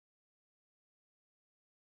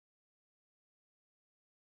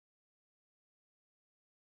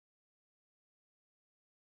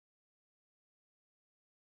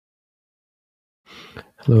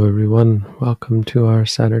Hello, everyone. Welcome to our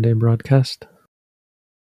Saturday broadcast.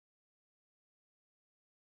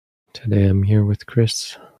 Today I'm here with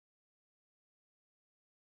Chris,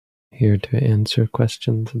 here to answer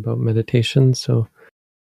questions about meditation. So,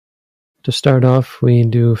 to start off, we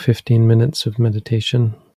do 15 minutes of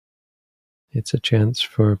meditation. It's a chance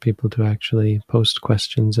for people to actually post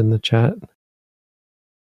questions in the chat.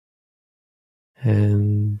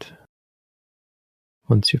 And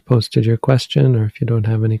once you've posted your question, or if you don't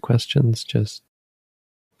have any questions, just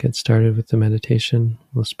get started with the meditation.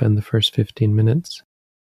 We'll spend the first 15 minutes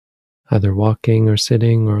either walking or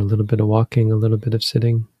sitting, or a little bit of walking, a little bit of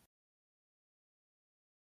sitting.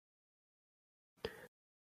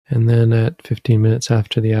 And then at 15 minutes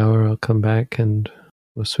after the hour, I'll come back and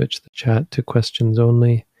we'll switch the chat to questions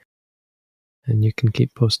only. And you can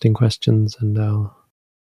keep posting questions and I'll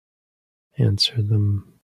answer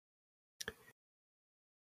them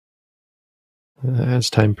as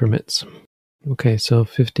time permits. Okay, so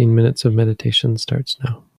 15 minutes of meditation starts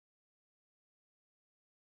now.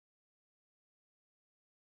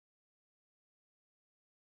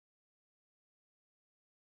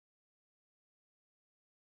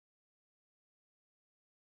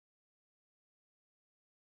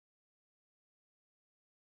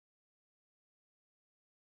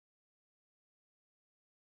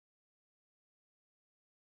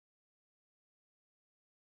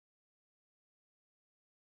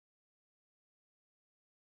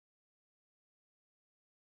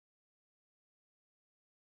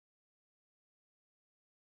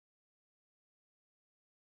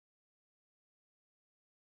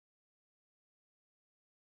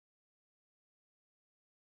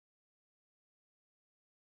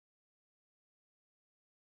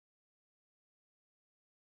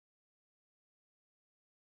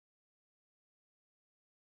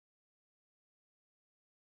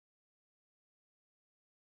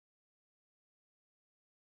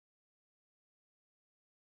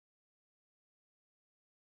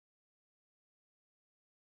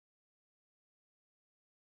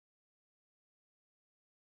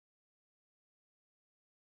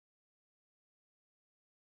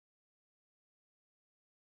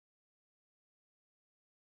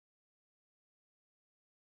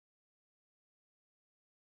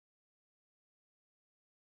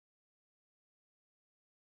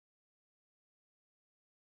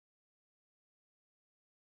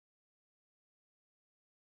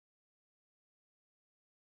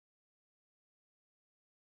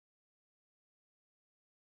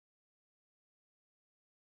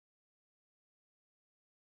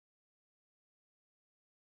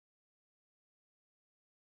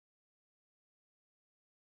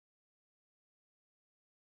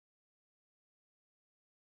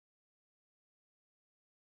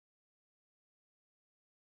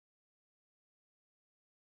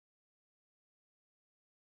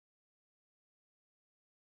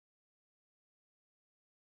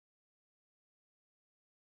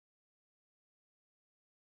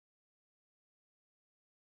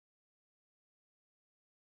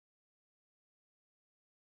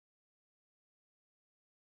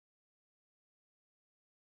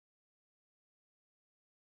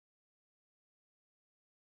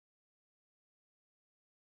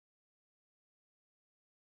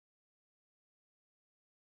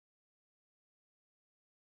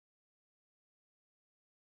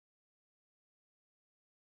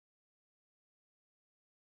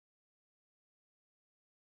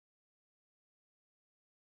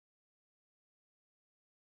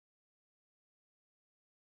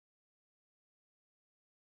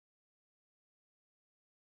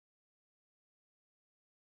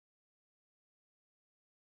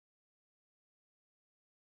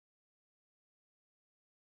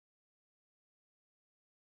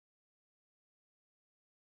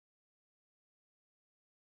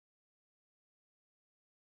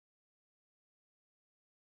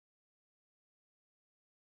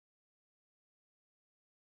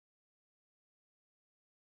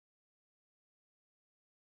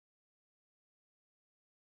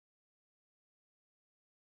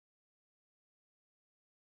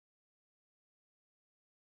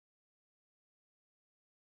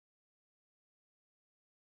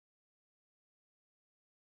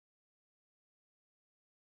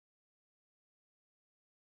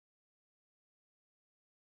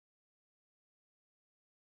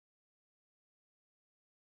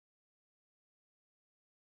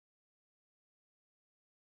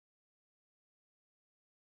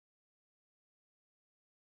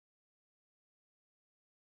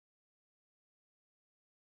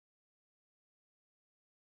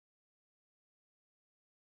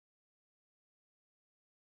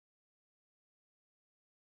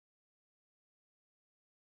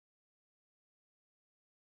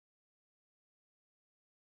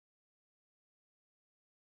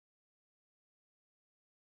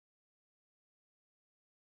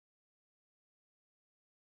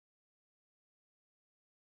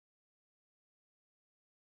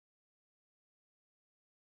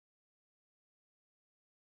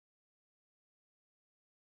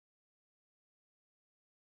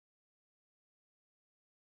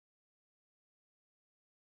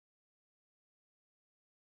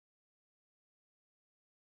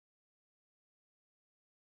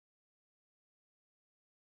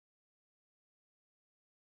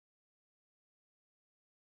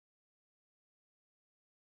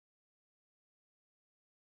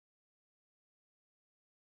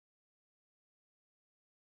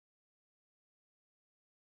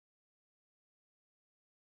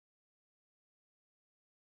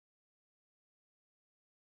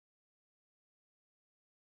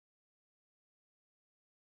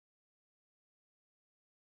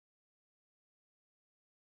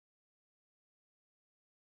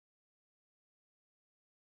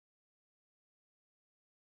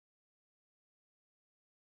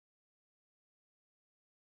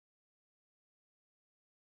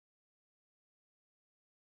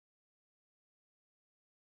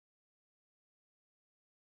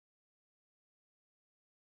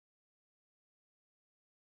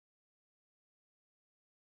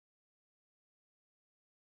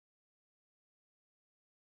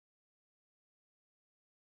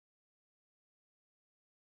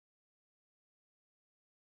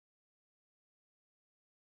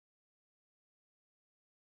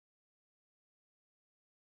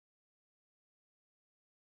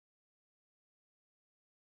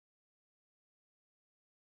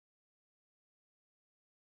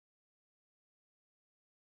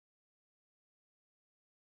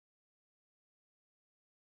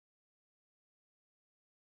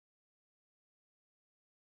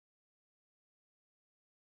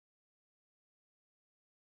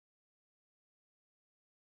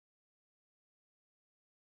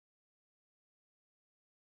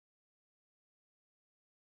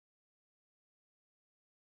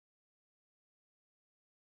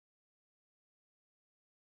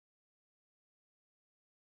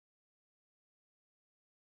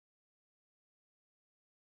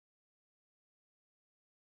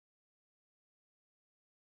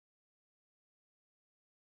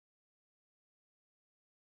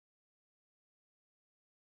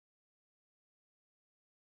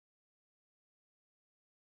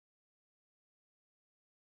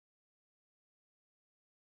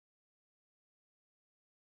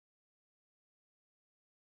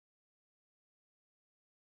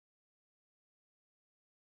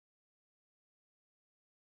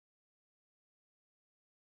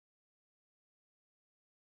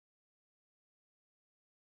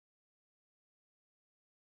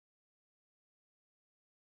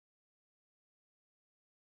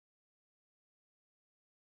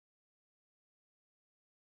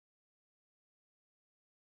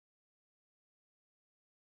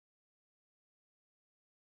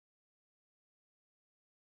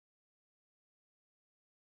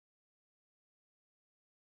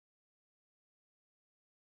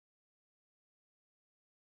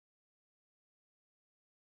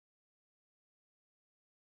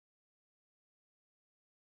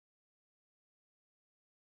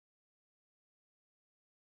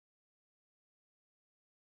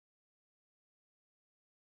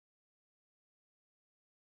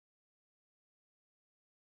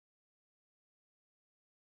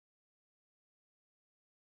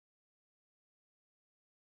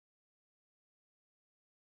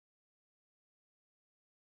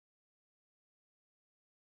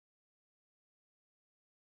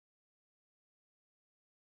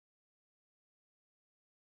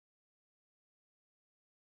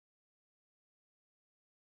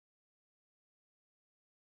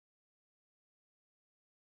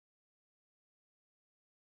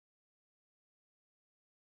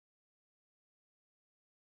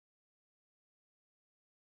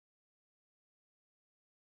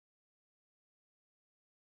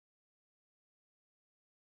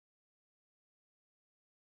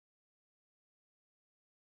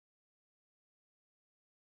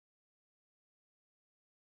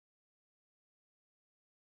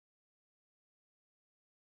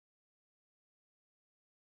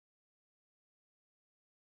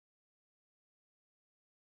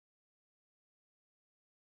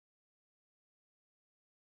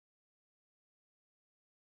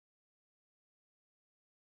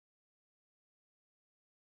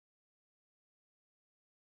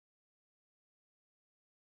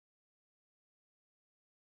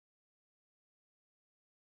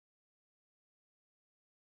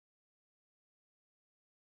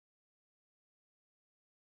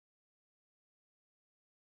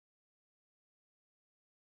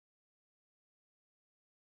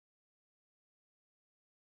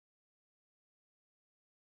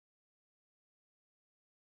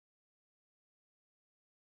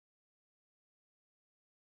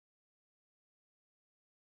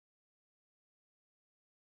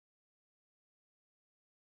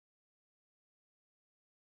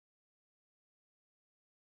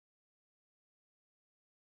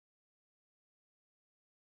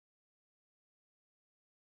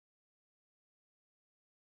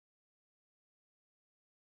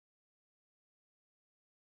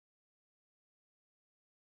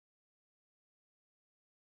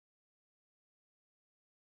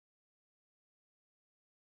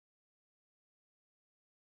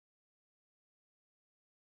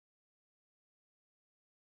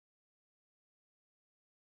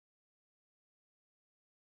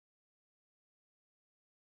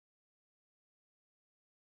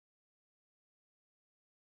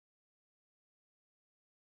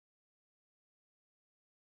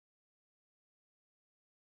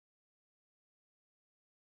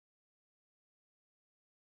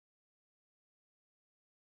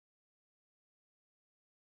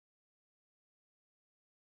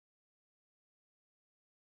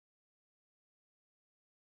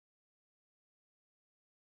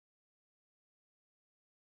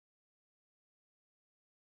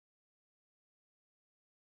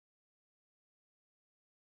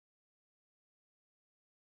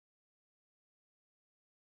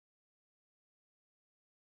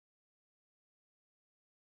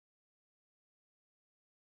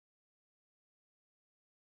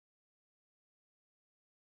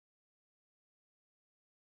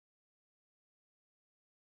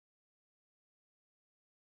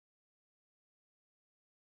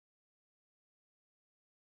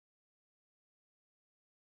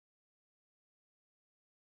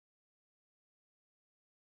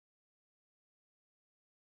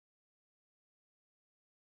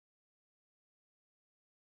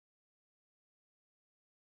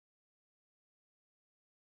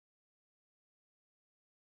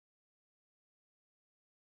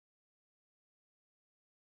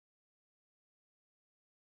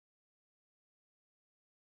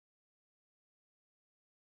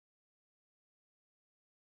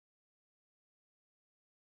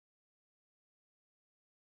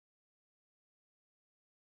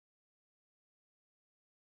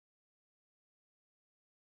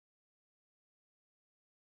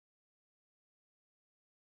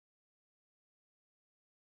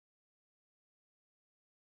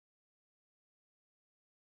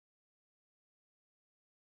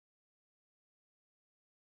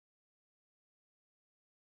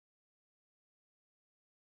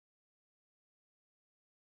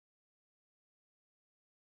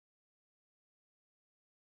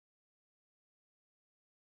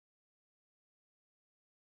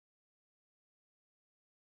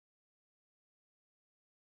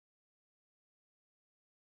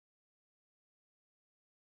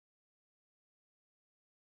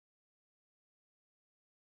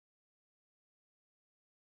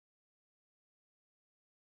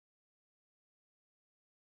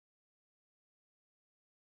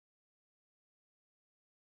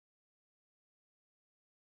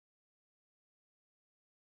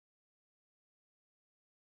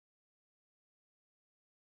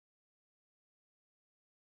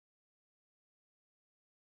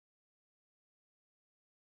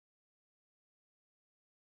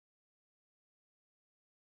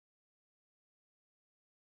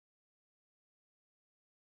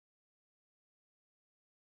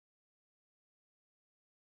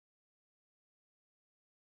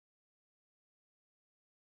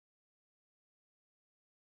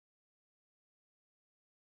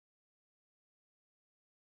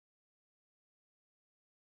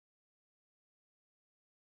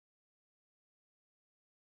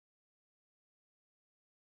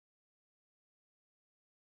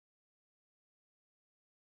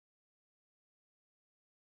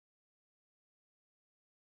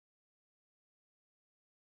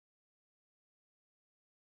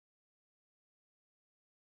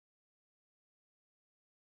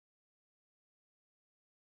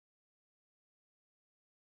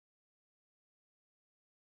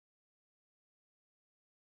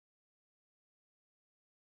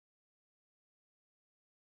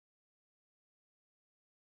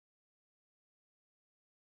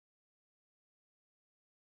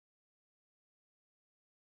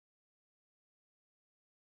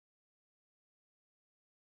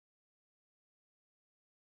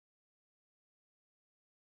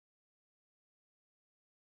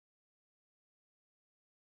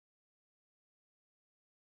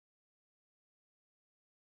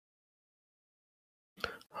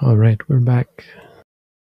 All right, we're back.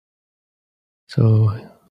 So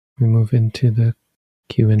we move into the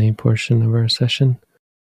Q&A portion of our session.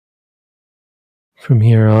 From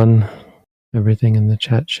here on, everything in the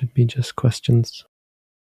chat should be just questions.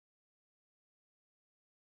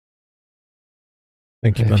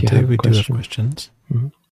 Thank you, Bhante. We do have questions. Mm-hmm.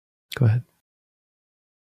 Go ahead.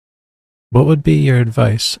 What would be your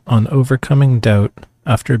advice on overcoming doubt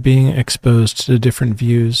after being exposed to different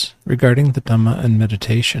views regarding the Dhamma and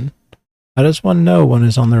meditation? How does one know one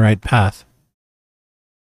is on the right path?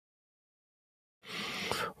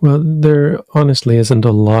 Well, there honestly isn't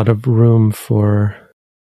a lot of room for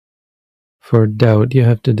doubt. You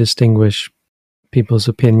have to distinguish people's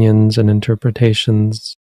opinions and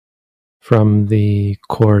interpretations from the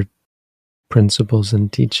core principles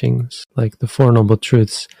and teachings. Like the Four Noble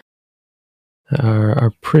Truths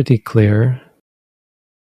are pretty clear.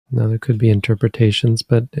 Now there could be interpretations,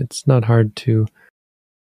 but it's not hard to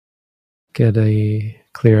get a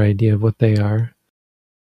clear idea of what they are.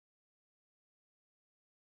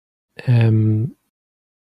 And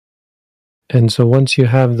so once you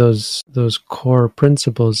have those core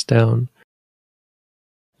principles down,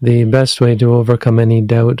 the best way to overcome any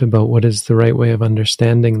doubt about what is the right way of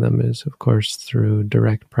understanding them is, of course, through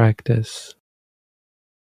direct practice.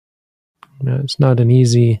 Now, it's not an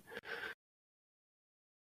easy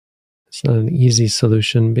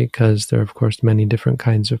solution because there are, of course, many different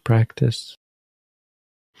kinds of practice.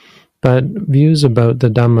 But views about the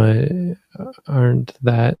Dhamma aren't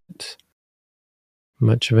that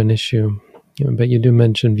much of an issue. But you do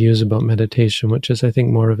mention views about meditation, which is, I think,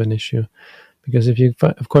 more of an issue. Because if you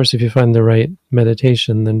find the right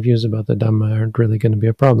meditation, then views about the Dhamma aren't really going to be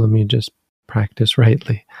a problem. You just practice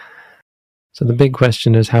rightly. So the big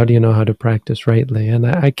question is, how do you know how to practice rightly? And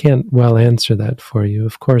I can't well answer that for you.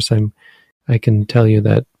 Of course, I can tell you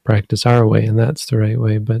that practice our way, and that's the right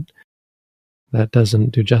way, but that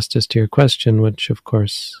doesn't do justice to your question, which, of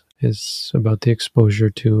course, is about the exposure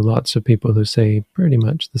to lots of people who say pretty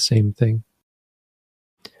much the same thing.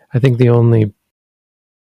 I think the only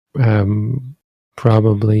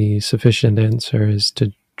probably sufficient answer is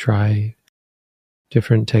to try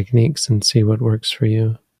different techniques and see what works for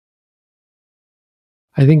you.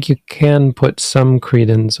 I think you can put some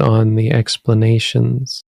credence on the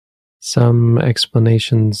explanations. Some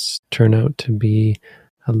explanations turn out to be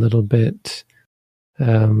a little bit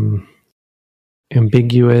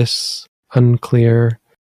ambiguous, unclear,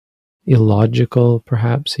 illogical,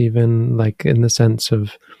 perhaps even, like in the sense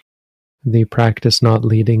of the practice not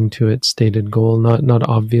leading to its stated goal, not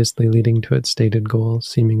obviously leading to its stated goal,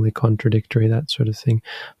 seemingly contradictory, that sort of thing.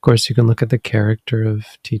 Of course, you can look at the character of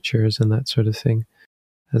teachers and that sort of thing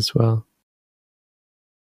as well.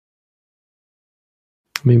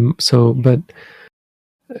 But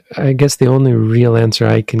I guess the only real answer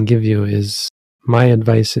I can give you is my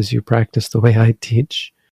advice is you practice the way I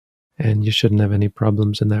teach, and you shouldn't have any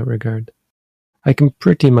problems in that regard. I can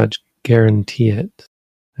pretty much guarantee it.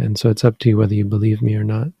 And so it's up to you whether you believe me or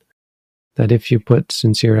not, that if you put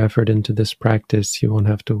sincere effort into this practice, you won't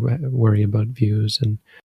have to worry about views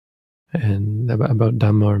and about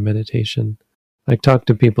Dhamma or meditation. Like, talk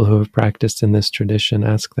to people who have practiced in this tradition,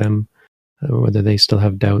 ask them whether they still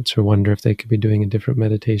have doubts or wonder if they could be doing a different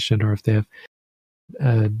meditation, or if they have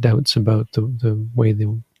doubts about the way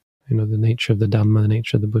the nature of the Dhamma, the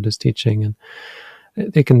nature of the Buddha's teaching. And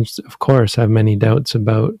they can, of course, have many doubts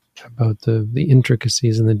about the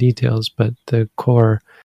intricacies and the details, but the core,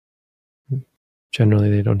 generally,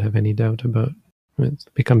 they don't have any doubt about. It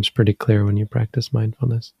becomes pretty clear when you practice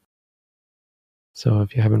mindfulness. So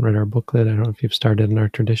if you haven't read our booklet, I don't know if you've started in our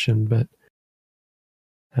tradition, but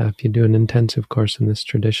if you do an intensive course in this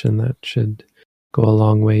tradition, that should go a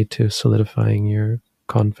long way to solidifying your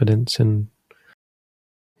confidence and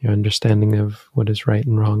your understanding of what is right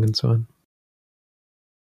and wrong and so on.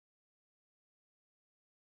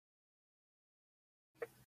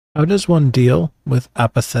 How does one deal with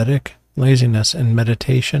apathetic laziness in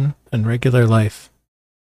meditation and regular life?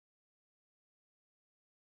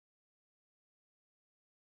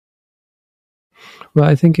 Well,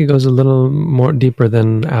 I think it goes a little more deeper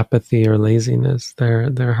than apathy or laziness.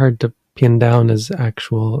 They're hard to pin down as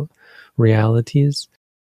actual realities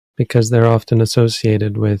because they're often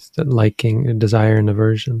associated with liking, desire and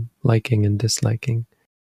aversion, liking and disliking.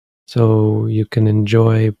 So you can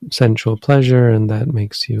enjoy sensual pleasure and that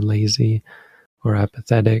makes you lazy or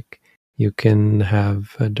apathetic. You can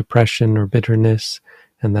have depression or bitterness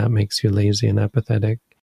and that makes you lazy and apathetic.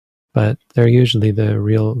 But they're usually the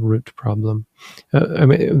real root problem.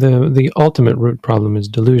 The ultimate root problem is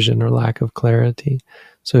delusion or lack of clarity.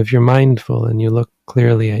 So if you're mindful and you look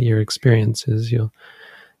clearly at your experiences, you'll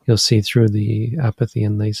you'll see through the apathy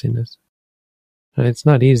and laziness. And it's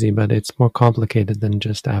not easy, but it's more complicated than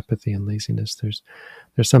just apathy and laziness. There's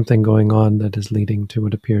something going on that is leading to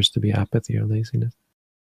what appears to be apathy or laziness.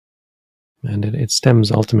 And it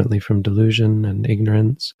stems ultimately from delusion and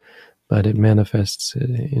ignorance, but it manifests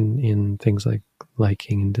in things like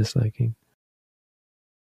liking and disliking.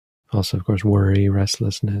 Also, of course, worry,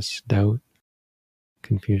 restlessness, doubt,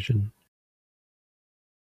 confusion.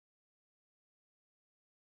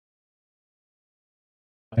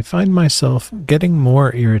 I find myself getting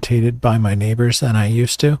more irritated by my neighbors than I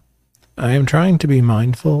used to. I am trying to be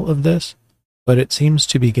mindful of this, but it seems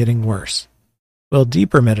to be getting worse. Will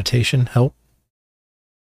deeper meditation help?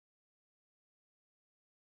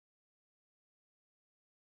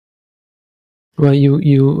 Well,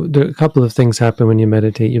 there are a couple of things happen when you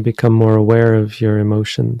meditate. You become more aware of your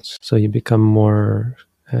emotions, so you become more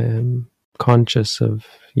conscious of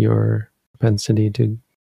your propensity to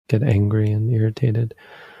get angry and irritated.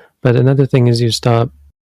 But another thing is you stop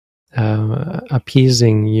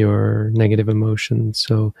appeasing your negative emotions,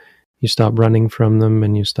 so you stop running from them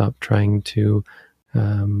and you stop trying to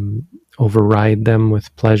override them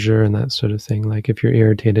with pleasure and that sort of thing. Like if you're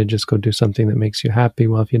irritated, just go do something that makes you happy.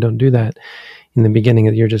 Well, if you don't do that, in the beginning,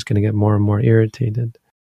 you're just going to get more and more irritated.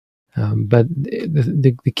 But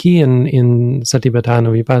the key in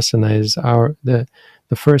Satipatthana Vipassana is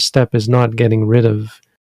the first step is not getting rid of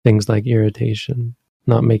things like irritation,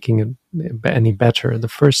 not making it any better. The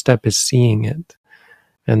first step is seeing it.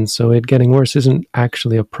 And so it getting worse isn't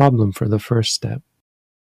actually a problem for the first step.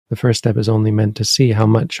 The first step is only meant to see how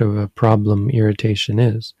much of a problem irritation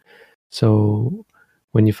is. So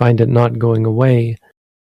when you find it not going away,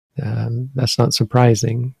 that's not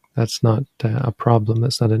surprising. That's not a problem.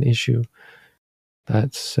 That's not an issue.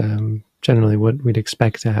 That's generally what we'd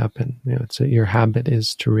expect to happen. Your habit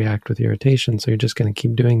is to react with irritation, so you're just going to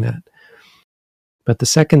keep doing that. But the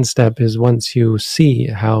second step is once you see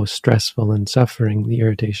how stressful and suffering the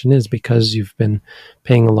irritation is because you've been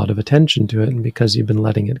paying a lot of attention to it and because you've been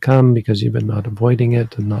letting it come, because you've been not avoiding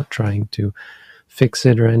it and not trying to fix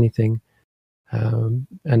it or anything. And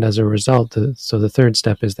as a result, so the third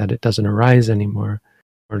step is that it doesn't arise anymore,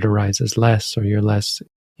 or it arises less, or you're less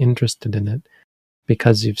interested in it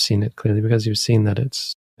because you've seen it clearly, because you've seen that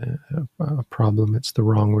it's a problem, it's the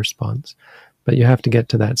wrong response. But you have to get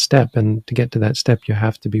to that step, and to get to that step, you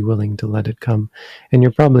have to be willing to let it come. And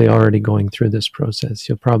you're probably already going through this process.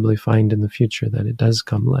 You'll probably find in the future that it does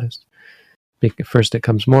come less. First it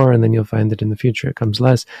comes more, and then you'll find that in the future it comes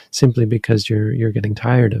less, simply because you're getting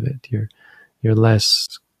tired of it. You're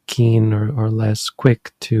less keen or less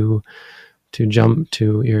quick to jump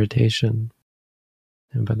to irritation.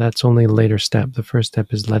 But that's only a later step. The first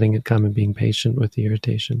step is letting it come and being patient with the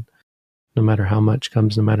irritation, no matter how much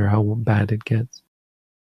comes, no matter how bad it gets.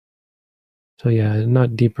 So yeah,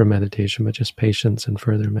 not deeper meditation, but just patience and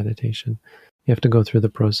further meditation. You have to go through the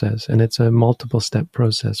process, and it's a multiple step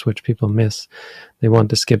process, which people miss. They want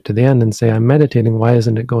to skip to the end and say, I'm meditating, why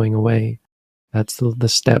isn't it going away? That's the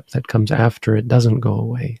step that comes after it doesn't go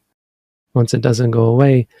away. Once it doesn't go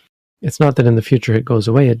away, it's not that in the future it goes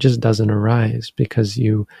away, it just doesn't arise because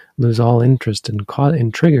you lose all interest in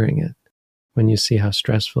triggering it when you see how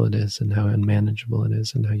stressful it is and how unmanageable it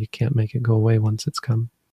is and how you can't make it go away once it's come.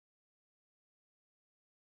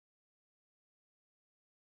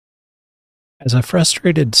 As a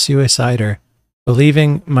frustrated suicider,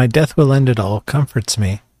 believing my death will end it all comforts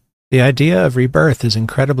me. The idea of rebirth is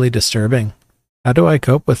incredibly disturbing. How do I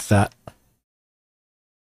cope with that?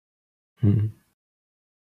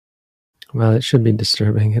 Well, it should be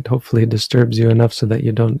disturbing. It hopefully disturbs you enough so that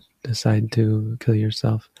you don't decide to kill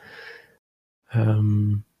yourself.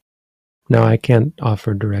 No, I can't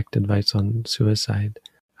offer direct advice on suicide.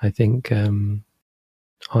 I think,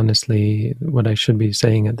 honestly, what I should be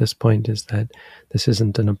saying at this point is that this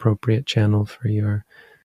isn't an appropriate channel for your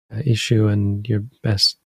issue, and your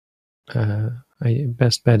best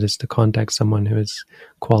bet is to contact someone who is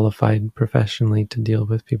qualified professionally to deal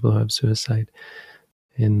with people who have suicide.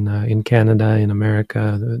 In Canada, in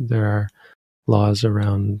America, there are laws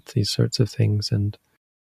around these sorts of things, and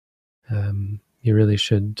you really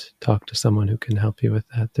should talk to someone who can help you with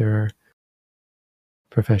that. There are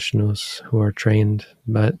professionals who are trained,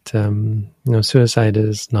 but suicide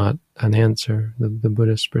is not an answer. The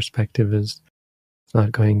Buddhist perspective is it's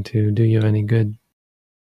not going to do you any good.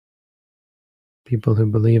 People who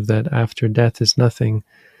believe that after death is nothing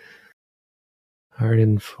are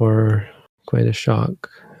in for quite a shock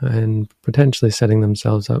and potentially setting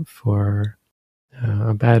themselves up for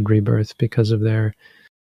a bad rebirth because of their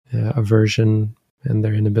aversion and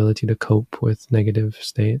their inability to cope with negative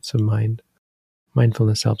states of mind.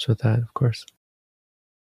 Mindfulness helps with that, of course.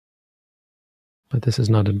 But this is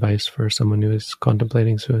not advice for someone who is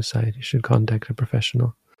contemplating suicide. You should contact a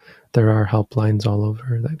professional. There are helplines all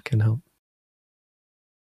over that can help.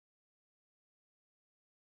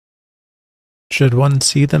 Should one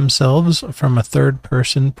see themselves from a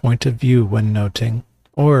third-person point of view when noting,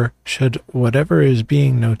 or should whatever is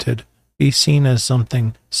being noted be seen as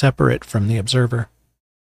something separate from the observer?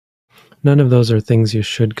 None of those are things you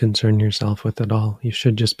should concern yourself with at all. You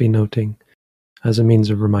should just be noting as a means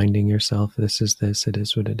of reminding yourself, this is this, it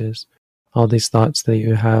is what it is. All these thoughts that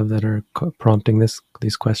you have that are prompting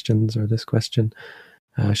these questions or this question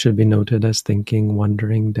should be noted as thinking,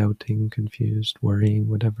 wondering, doubting, confused, worrying,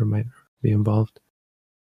 whatever might be involved.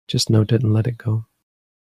 Just note it and let it go.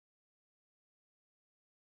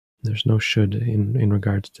 There's no should in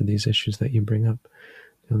regards to these issues that you bring up.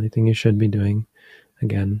 The only thing you should be doing,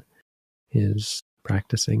 again, is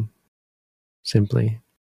practicing simply.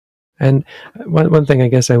 And one thing I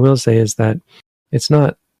guess I will say is that it's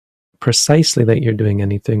not precisely that you're doing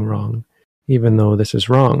anything wrong, even though this is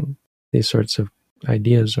wrong. These sorts of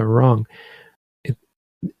ideas are wrong.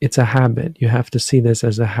 It's a habit. You have to see this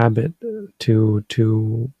as a habit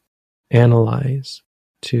to analyze,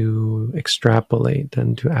 to extrapolate,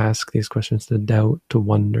 and to ask these questions, to doubt, to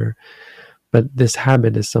wonder. But this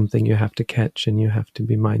habit is something you have to catch and you have to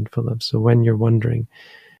be mindful of. So when you're wondering,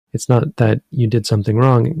 it's not that you did something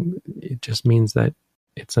wrong. It just means that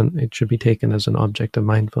it should be taken as an object of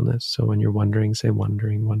mindfulness. So when you're wondering, say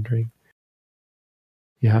wondering.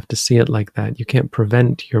 You have to see it like that. You can't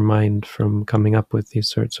prevent your mind from coming up with these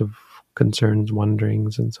sorts of concerns,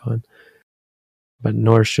 wonderings, and so on. But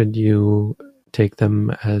nor should you take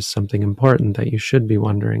them as something important that you should be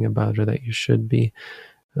wondering about or that you should be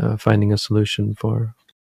finding a solution for.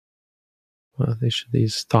 Well,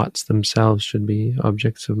 these thoughts themselves should be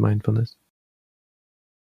objects of mindfulness.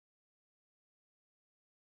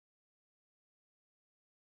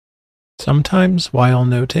 Sometimes, while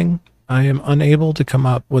noting, I am unable to come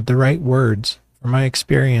up with the right words for my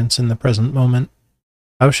experience in the present moment.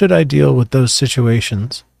 How should I deal with those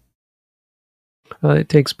situations? Well, it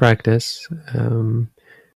takes practice.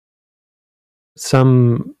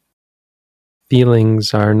 Some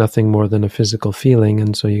feelings are nothing more than a physical feeling,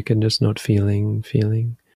 and so you can just note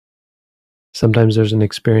feeling. Sometimes there's an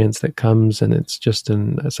experience that comes and it's just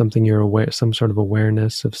something you're aware, some sort of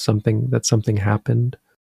awareness of something, that something happened.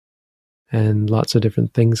 And lots of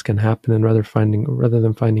different things can happen, and rather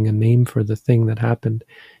than finding a name for the thing that happened,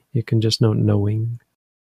 you can just note knowing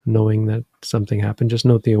that something happened. Just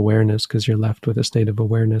note the awareness, because you're left with a state of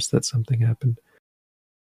awareness that something happened.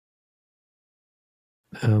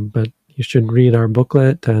 But you should read our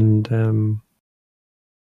booklet, and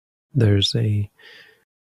there's a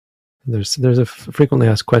frequently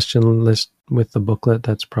asked question list with the booklet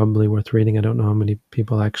that's probably worth reading. I don't know how many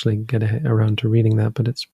people actually get around to reading that, but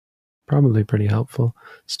it's probably pretty helpful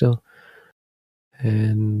still.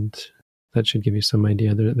 And that should give you some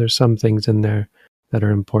idea. There's some things in there that are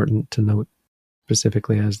important to note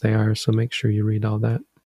specifically as they are, so make sure you read all that.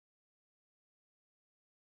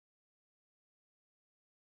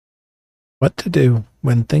 What to do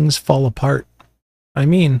when things fall apart? I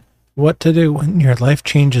mean, what to do when your life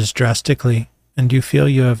changes drastically and you feel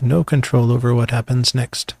you have no control over what happens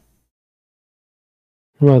next?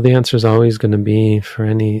 Well, the answer is always going to be, for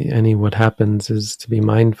any what happens, is to be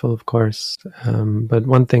mindful, of course. But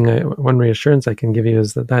one reassurance I can give you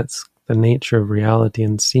is that that's the nature of reality,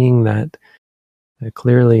 and seeing that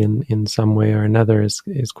clearly in some way or another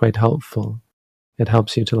is quite helpful. It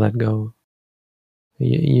helps you to let go.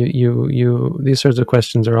 These sorts of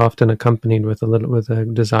questions are often accompanied with a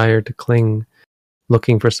desire to cling,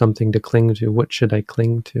 looking for something to cling to. What should I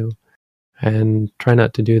cling to? And try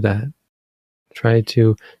not to do that. Try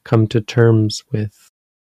to come to terms with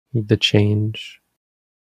the change,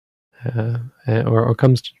 or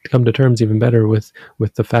come to terms, even better, with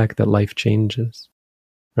the fact that life changes,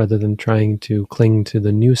 rather than trying to cling to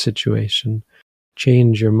the new situation.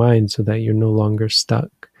 Change your mind so that you're no longer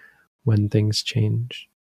stuck when things change,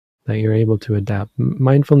 that you're able to adapt.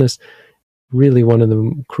 Mindfulness, really one of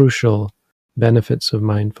the crucial benefits of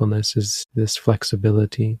mindfulness is this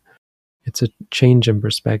flexibility. It's a change in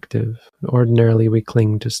perspective. Ordinarily, we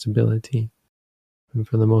cling to stability. And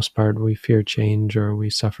for the most part, we fear change or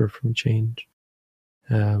we suffer from change.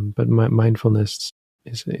 But mindfulness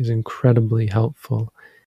is incredibly helpful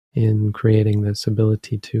in creating this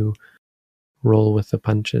ability to roll with the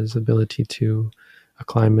punches, ability to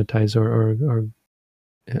acclimatize or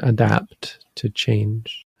adapt to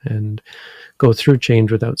change and go through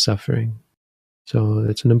change without suffering. So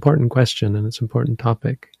it's an important question and it's an important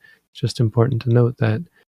topic. It's just important to note that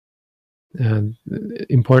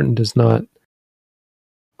important is not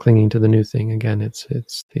clinging to the new thing. Again, it's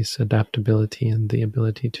this adaptability and the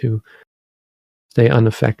ability to stay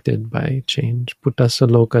unaffected by change. Puttasa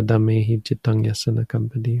loka dhamehi cittang yasana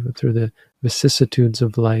kampadi. Through the vicissitudes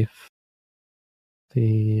of life,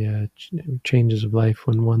 the changes of life,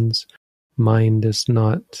 when one's mind is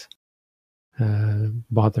not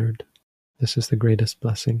bothered. This is the greatest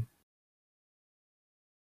blessing.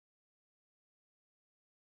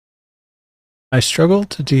 I struggle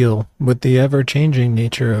to deal with the ever-changing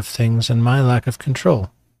nature of things and my lack of control.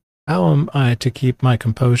 How am I to keep my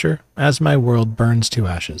composure as my world burns to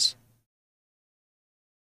ashes?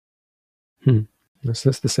 Is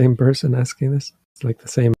this the same person asking this? It's like the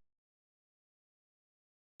same.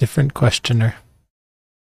 Different questioner.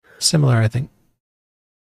 Similar, I think.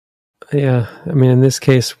 Yeah, I mean, in this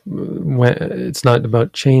case, it's not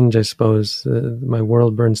about change, I suppose. My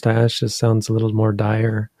world burns to ashes sounds a little more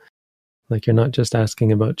dire. Like you're not just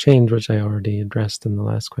asking about change, which I already addressed in the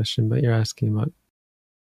last question, but you're asking about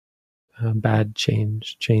bad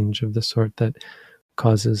change of the sort that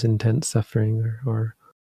causes intense suffering or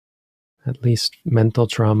at least mental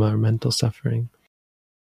trauma or mental suffering.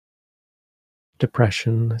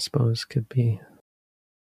 Depression, I suppose, could be.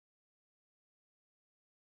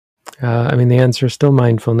 I mean, the answer is still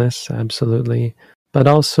mindfulness, absolutely, but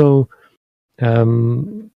also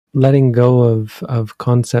letting go of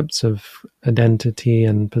concepts of identity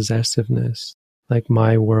and possessiveness, like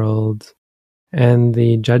my world, and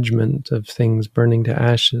the judgment of things burning to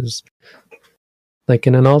ashes. Like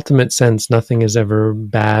in an ultimate sense, nothing is ever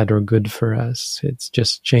bad or good for us. It's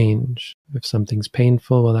just change. If something's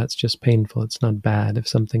painful, well, that's just painful. It's not bad. If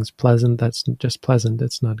something's pleasant, that's just pleasant.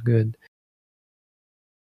 It's not good.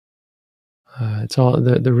 It's all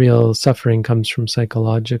the real suffering comes from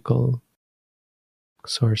psychological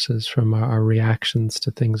sources, from our reactions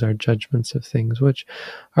to things, our judgments of things, which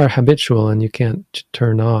are habitual and you can't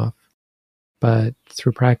turn off. But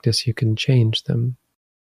through practice, you can change them.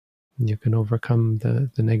 You can overcome the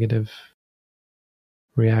negative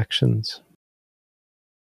reactions.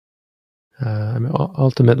 I mean,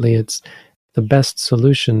 ultimately, it's the best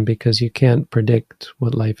solution because you can't predict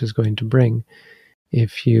what life is going to bring.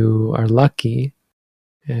 If you are lucky,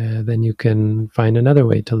 then you can find another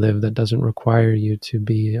way to live that doesn't require you to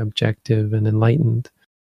be objective and enlightened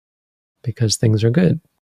because things are good.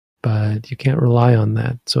 But you can't rely on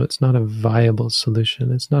that. So it's not a viable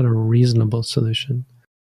solution. It's not a reasonable solution.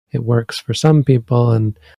 It works for some people,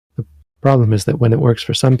 and the problem is that when it works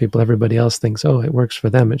for some people, everybody else thinks, oh, it works for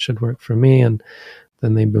them, it should work for me, and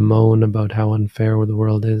then they bemoan about how unfair the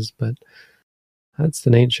world is. But that's the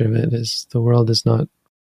nature of it, is the world is not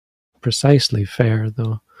precisely fair,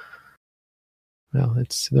 though. Well,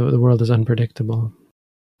 it's the world is unpredictable,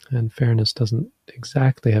 and fairness doesn't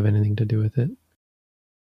exactly have anything to do with it.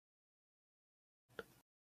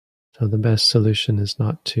 So the best solution is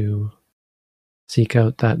not to seek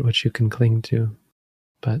out that which you can cling to,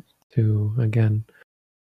 but to, again,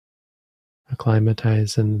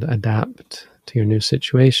 acclimatize and adapt to your new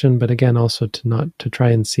situation, but again, also to try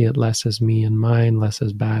and see it less as me and mine, less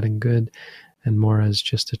as bad and good, and more as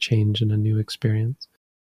just a change and a new experience.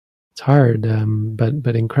 It's hard,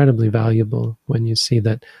 but incredibly valuable when you see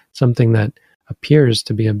that something that appears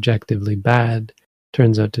to be objectively bad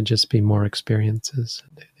turns out to just be more experiences.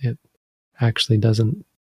 It actually doesn't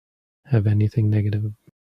have anything negative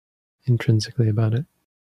intrinsically about it.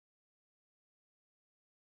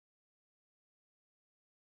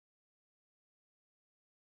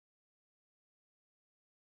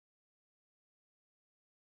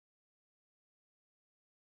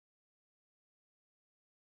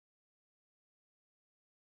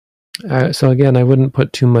 So again, I wouldn't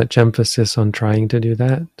put too much emphasis on trying to do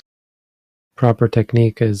that. Proper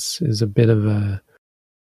technique is a bit of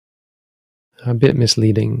a bit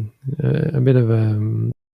misleading, a bit of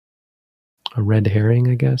a red herring,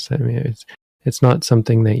 I guess. I mean, it's not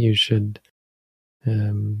something that you should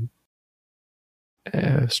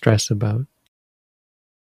stress about.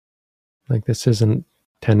 Like, this isn't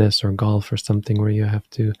tennis or golf or something where you have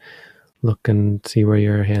to look and see where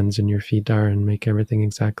your hands and your feet are and make everything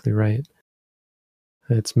exactly right.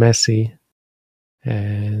 It's messy,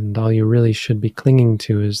 and all you really should be clinging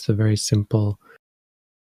to is the very simple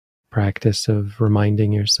practice of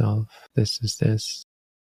reminding yourself, this is this.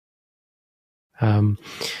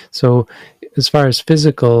 So as far as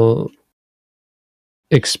physical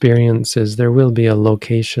experiences, there will be a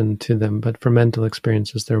location to them, but for mental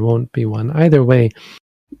experiences, there won't be one. Either way,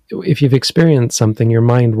 if you've experienced something, your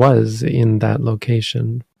mind was in that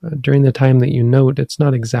location. During the time that you note, it's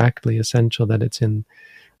not exactly essential that it's in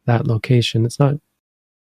that location. It's not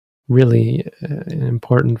really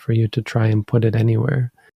important for you to try and put it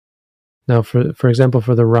anywhere. Now, for example,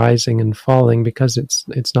 for the rising and falling, because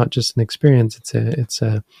it's not just an experience, it's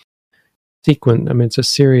a sequence. I mean,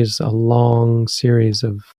 it's a long series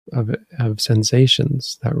of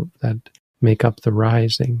sensations that make up the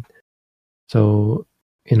rising. So,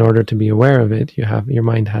 in order to be aware of it, your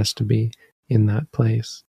mind has to be in that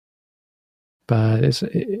place. But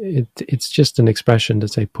it's just an expression to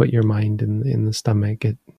say put your mind in the stomach.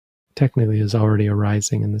 It technically is already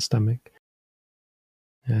arising in the stomach.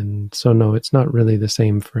 And so no, it's not really the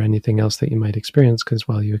same for anything else that you might experience, because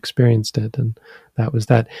well, you experienced it and that was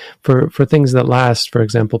that. For things that last, for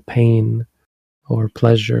example, pain or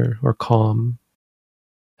pleasure or calm,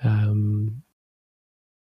 I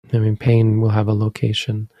mean, pain will have a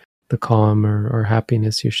location. The calm or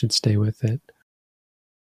happiness, you should stay with it.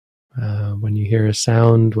 When you hear a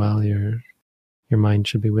sound, well, your mind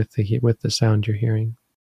should be with the sound you're hearing.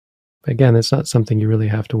 But again, it's not something you really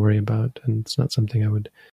have to worry about, and it's not something I would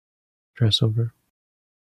stress over.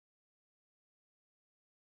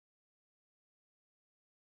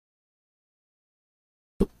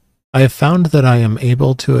 I have found that I am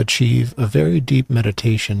able to achieve a very deep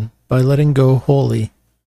meditation by letting go wholly.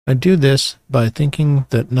 I do this by thinking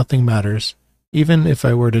that nothing matters. Even if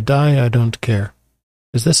I were to die, I don't care.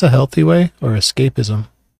 Is this a healthy way or escapism?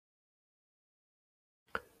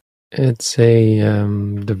 It's a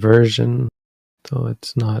diversion, so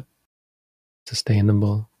it's not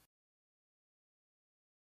sustainable.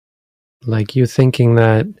 Like you thinking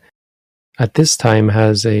that at this time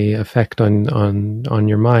has a effect on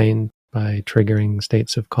your mind by triggering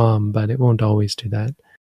states of calm, but it won't always do that.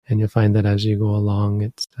 And you'll find that as you go along,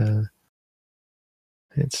 it's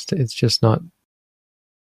just not.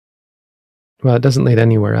 Well, it doesn't lead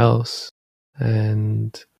anywhere else,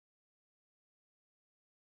 and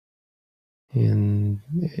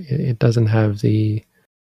it doesn't have the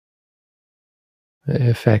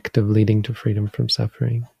effect of leading to freedom from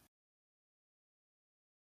suffering.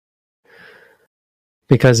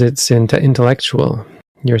 Because it's intellectual.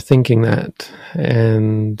 You're thinking that,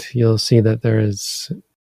 and you'll see that there is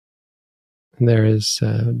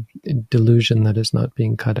delusion that is not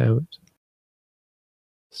being cut out.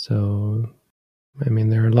 So, I mean,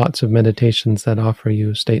 there are lots of meditations that offer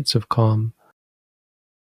you states of calm,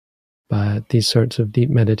 but these sorts of deep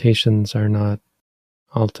meditations are not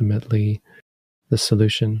ultimately the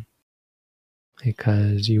solution,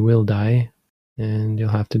 because you will die, and you'll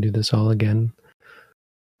have to do this all again.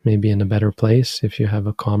 Maybe in a better place. If you have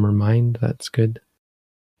a calmer mind, that's good.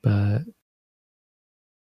 But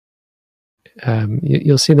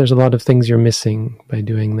you'll see there's a lot of things you're missing by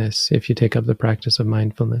doing this if you take up the practice of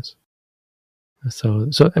mindfulness. So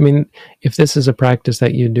I mean, if this is a practice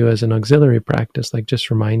that you do as an auxiliary practice, like just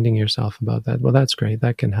reminding yourself about that, well, that's great.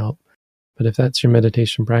 That can help. But if that's your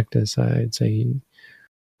meditation practice, I'd say,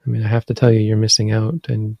 I mean, I have to tell you, you're missing out,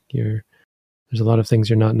 and there's a lot of things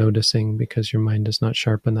you're not noticing because your mind is not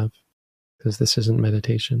sharp enough, because this isn't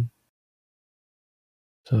meditation.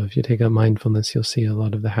 So if you take up mindfulness, you'll see a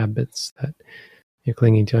lot of the habits that you're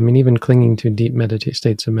clinging to. I mean, even clinging to deep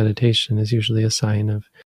states of meditation is usually a sign of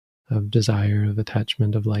desire, of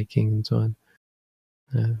attachment, of liking, and so on.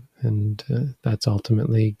 And that's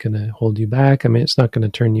ultimately going to hold you back. I mean, it's not going to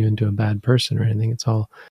turn you into a bad person or anything. It's all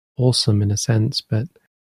wholesome in a sense, but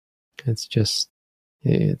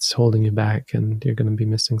it's holding you back, and you're going to be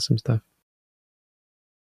missing some stuff.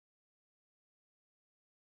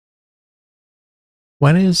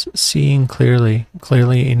 When is seeing clearly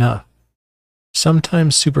enough?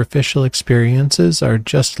 Sometimes superficial experiences are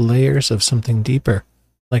just layers of something deeper,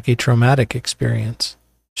 like a traumatic experience.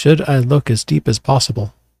 Should I look as deep as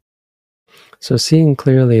possible? So seeing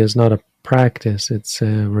clearly is not a practice, it's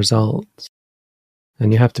a result.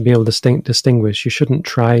 And you have to be able to distinguish. You shouldn't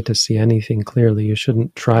try to see anything clearly. You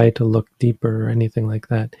shouldn't try to look deeper or anything like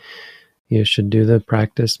that. You should do the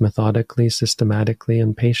practice methodically, systematically,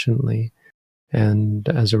 and patiently. And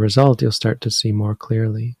as a result, you'll start to see more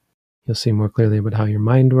clearly. You'll see more clearly about how your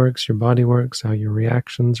mind works, your body works, how your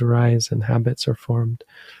reactions arise, and habits are formed.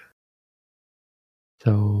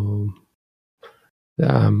 So,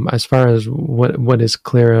 as far as what is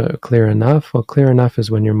clear enough, well, clear enough is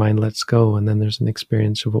when your mind lets go, and then there's an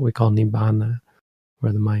experience of what we call nibbana,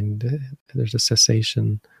 where the mind, there's a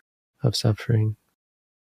cessation of suffering.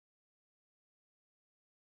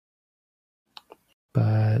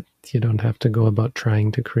 But you don't have to go about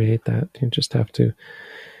trying to create that. You just have to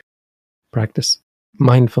practice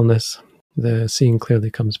mindfulness. The seeing clearly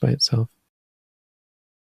comes by itself.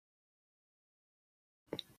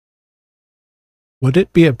 Would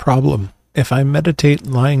it be a problem if I meditate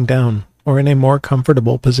lying down or in a more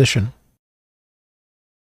comfortable position?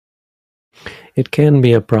 It can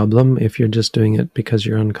be a problem if you're just doing it because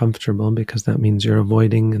you're uncomfortable, because that means you're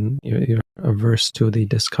avoiding and you're averse to the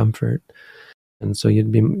discomfort. And so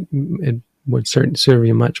it would certainly serve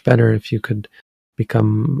you much better if you could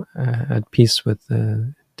become at peace with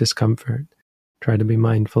the discomfort. Try to be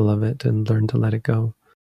mindful of it and learn to let it go,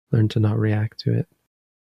 learn to not react to it.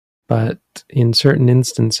 But in certain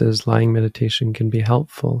instances, lying meditation can be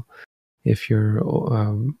helpful if you're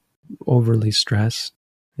overly stressed,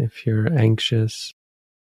 if you're anxious.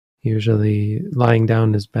 Usually lying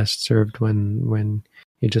down is best served when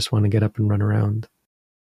you just want to get up and run around.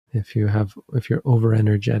 If you're over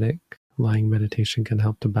energetic, lying meditation can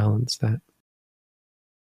help to balance that.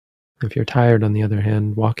 If you're tired, on the other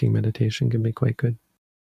hand, walking meditation can be quite good.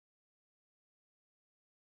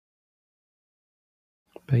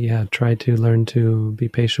 But yeah, try to learn to be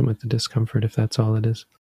patient with the discomfort if that's all it is.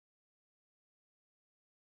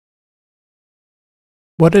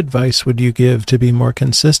 What advice would you give to be more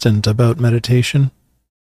consistent about meditation?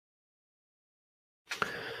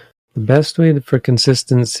 The best way for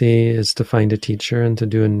consistency is to find a teacher and to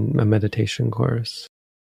do a meditation course.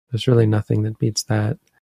 There's really nothing that beats that.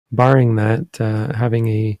 Barring that,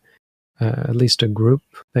 having at least a group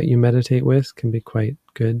that you meditate with can be quite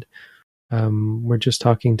good. We're just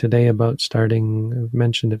talking today about I've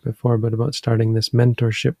mentioned it before, but about starting this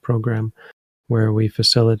mentorship program where we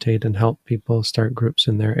facilitate and help people start groups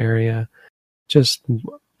in their area. Just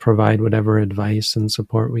provide whatever advice and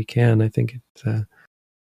support we can. I think it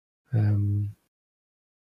would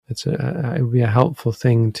be a helpful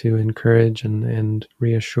thing to encourage and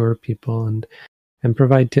reassure people and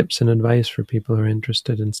provide tips and advice for people who are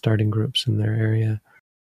interested in starting groups in their area.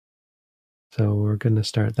 So we're going to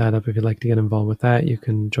start that up. If you'd like to get involved with that, you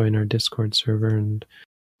can join our Discord server and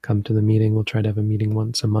come to the meeting. We'll try to have a meeting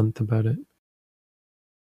once a month about it,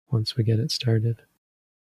 once we get it started.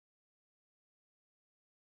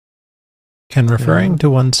 Can referring to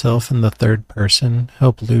oneself in the third person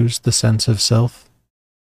help lose the sense of self?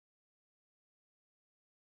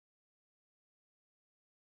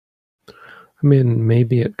 I mean,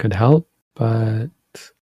 maybe it could help, but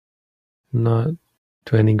not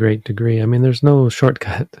to any great degree. I mean, there's no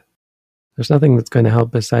shortcut. There's nothing that's going to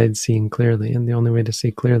help besides seeing clearly, and the only way to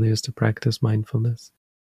see clearly is to practice mindfulness.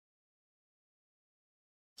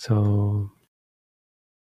 So,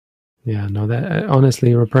 yeah, no, that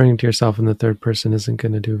honestly, referring to yourself in the third person isn't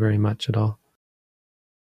going to do very much at all.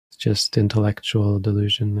 It's just intellectual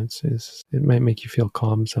delusion. It might make you feel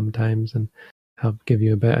calm sometimes and help give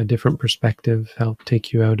you a different perspective, help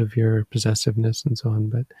take you out of your possessiveness and so on,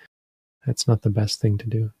 but that's not the best thing to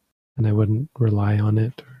do. And I wouldn't rely on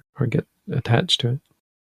it or get attached to it.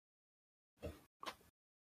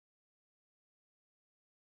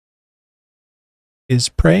 Is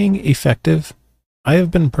praying effective? I have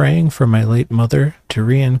been praying for my late mother to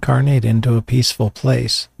reincarnate into a peaceful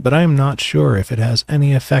place, but I am not sure if it has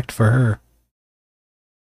any effect for her.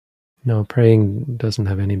 No, praying doesn't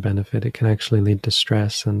have any benefit. It can actually lead to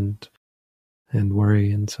stress and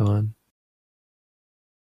worry and so on.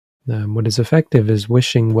 What is effective is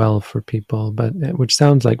wishing well for people, which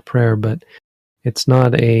sounds like prayer, but it's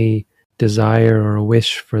not a desire or a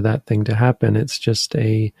wish for that thing to happen. It's just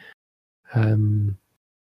an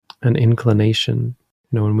inclination.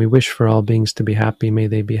 When we wish for all beings to be happy, may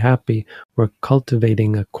they be happy, we're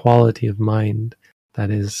cultivating a quality of mind that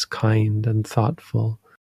is kind and thoughtful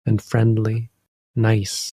and friendly,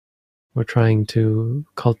 nice. We're trying to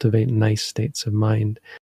cultivate nice states of mind.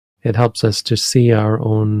 It helps us to see our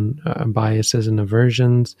own biases and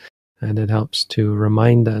aversions, and it helps to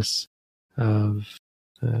remind us of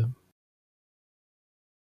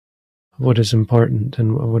what is important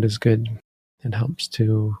and what is good. It helps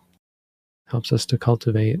us to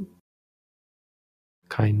cultivate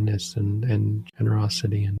kindness and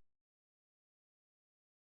generosity and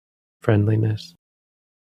friendliness.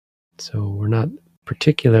 So we're not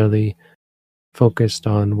particularly focused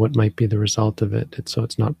on what might be the result of it. So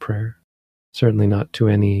it's not prayer. Certainly not to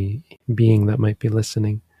any being that might be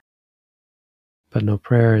listening. But no,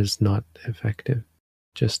 prayer is not effective.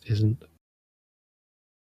 Just isn't.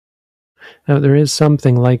 Now, there is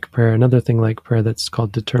something like prayer, another thing like prayer that's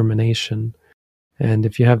called determination. And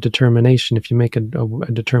if you have determination, if you make a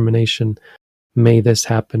determination, may this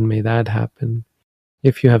happen, may that happen,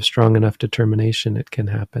 if you have strong enough determination, it can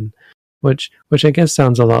happen. Which I guess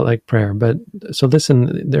sounds a lot like prayer. But so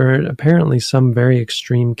listen, there are apparently some very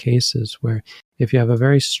extreme cases where if you have a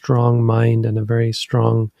very strong mind and a very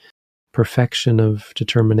strong perfection of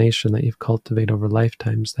determination that you've cultivated over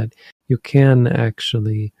lifetimes, that you can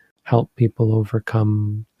actually help people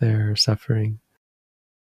overcome their suffering.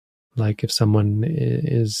 Like if someone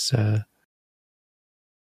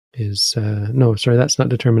no, sorry, that's not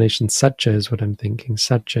determination. Satya is what I'm thinking.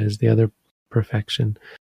 Satya is the other perfection.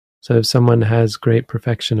 So if someone has great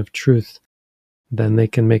perfection of truth, then they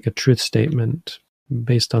can make a truth statement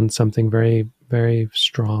based on something very, very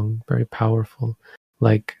strong, very powerful.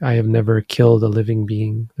 Like, I have never killed a living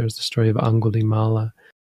being. There's the story of Angulimala,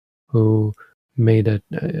 who made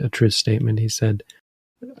a truth statement. He said,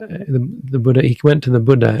 the Buddha, he went to the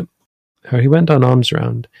Buddha, or he went on alms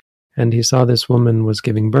round, and he saw this woman was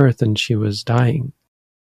giving birth and she was dying.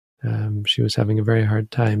 She was having a very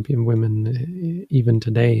hard time. Women, even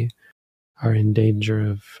today, are in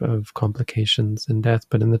danger of complications and death.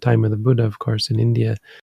 But in the time of the Buddha, of course, in India,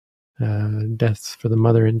 death for the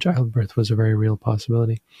mother in childbirth was a very real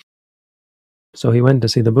possibility. So he went to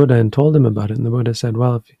see the Buddha and told him about it. And the Buddha said,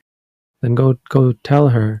 well, then go tell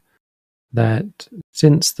her that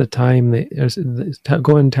since the time,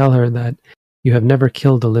 go and tell her that you have never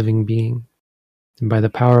killed a living being. And by the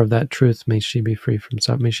power of that truth, may she be free from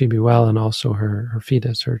suffering, may she be well, and also her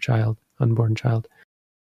fetus, her child, unborn child.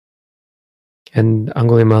 And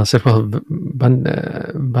Angulimala said, well,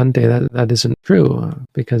 Bhante, that isn't true,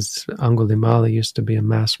 because Angulimala used to be a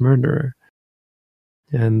mass murderer.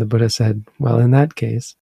 And the Buddha said, well, in that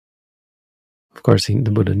case, of course the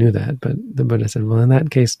Buddha knew that, but the Buddha said, well, in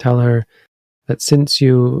that case, tell her that since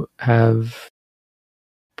you have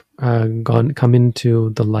come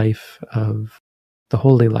into the life of the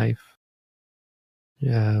holy life,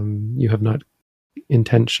 you have not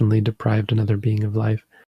intentionally deprived another being of life.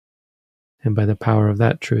 And by the power of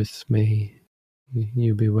that truth, may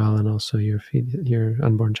you be well, and also your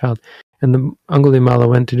unborn child. And the Angulimala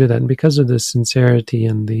went to do that. And because of the sincerity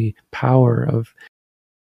and the power of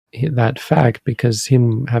that fact, because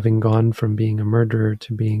him having gone from being a murderer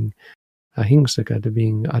to being a hingsaka, to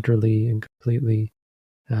being utterly and completely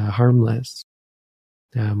harmless,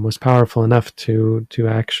 was powerful enough to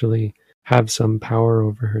actually have some power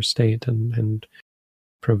over her state and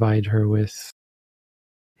provide her with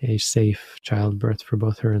a safe childbirth for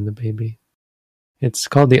both her and the baby. It's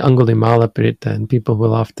called the Angulimala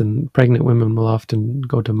Pirita, and pregnant women will often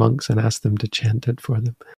go to monks and ask them to chant it for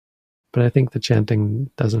them. But I think the chanting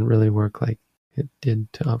doesn't really work like it did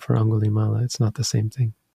for Angulimala. It's not the same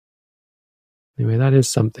thing. Anyway, that is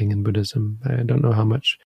something in Buddhism. I don't know how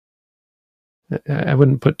much. I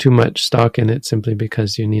wouldn't put too much stock in it, simply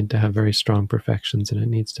because you need to have very strong perfections, and it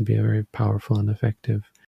needs to be a very powerful and effective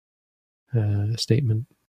statement.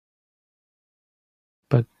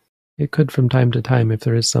 But it could, from time to time, if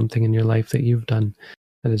there is something in your life that you've done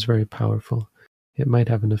that is very powerful, it might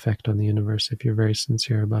have an effect on the universe if you're very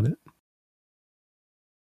sincere about it.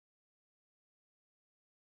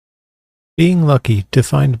 Being lucky to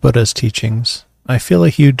find Buddha's teachings, I feel a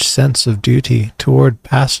huge sense of duty toward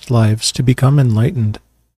past lives to become enlightened.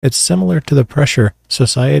 It's similar to the pressure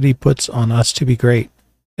society puts on us to be great.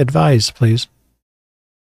 Advise, please.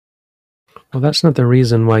 Well, that's not the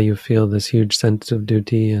reason why you feel this huge sense of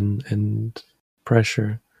duty and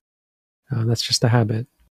pressure. That's just a habit.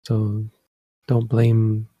 So don't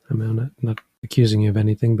blame, I'm not accusing you of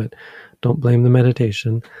anything, but don't blame the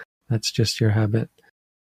meditation. That's just your habit.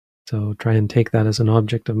 So try and take that as an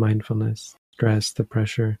object of mindfulness, stress, the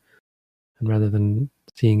pressure, and rather than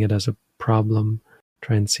seeing it as a problem,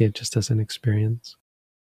 try and see it just as an experience.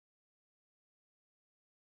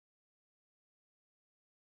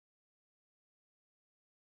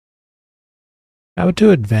 How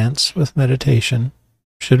to advance with meditation?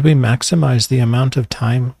 Should we maximize the amount of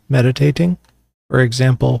time meditating? For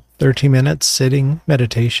example, 30 minutes sitting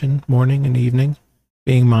meditation, morning and evening,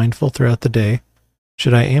 being mindful throughout the day.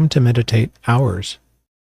 Should I aim to meditate hours?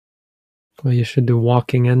 Well, you should do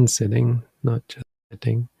walking and sitting, not just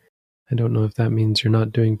sitting. I don't know if that means you're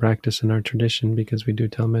not doing practice in our tradition, because we do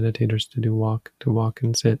tell meditators to walk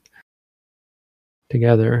and sit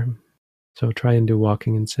together. So try and do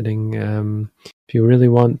walking and sitting. If you really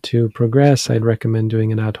want to progress, I'd recommend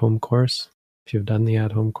doing an at-home course. If you've done the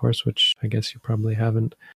at-home course, which I guess you probably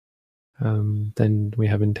haven't, then we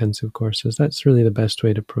have intensive courses. That's really the best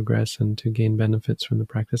way to progress and to gain benefits from the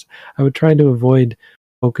practice. I would try to avoid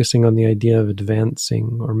focusing on the idea of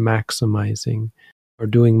advancing or maximizing or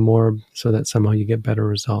doing more so that somehow you get better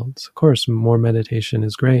results. Of course, more meditation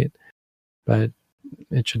is great, but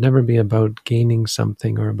it should never be about gaining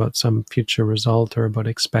something or about some future result or about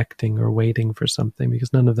expecting or waiting for something,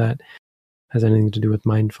 because none of that has anything to do with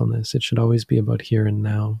mindfulness. It should always be about here and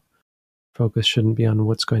now. Focus shouldn't be on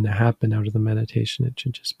what's going to happen out of the meditation. It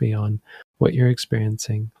should just be on what you're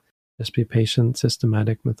experiencing. Just be patient,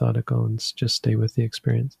 systematic, methodical, and just stay with the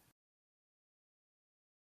experience.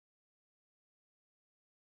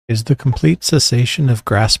 Is the complete cessation of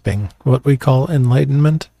grasping what we call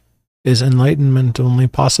enlightenment? Is enlightenment only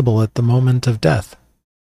possible at the moment of death?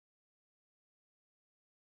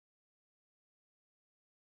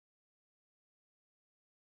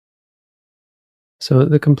 So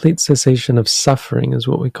the complete cessation of suffering is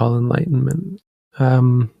what we call enlightenment.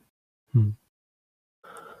 No,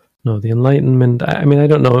 the enlightenment, I mean, I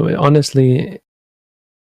don't know. Honestly,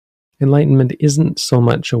 enlightenment isn't so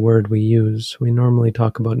much a word we use. We normally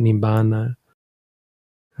talk about nibbana.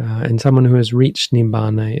 And someone who has reached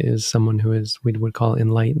nibbana is someone who is, we would call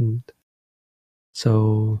enlightened.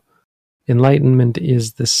 So enlightenment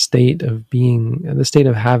is the state of being, the state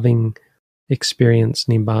of having experienced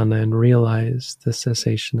nibbana and realized the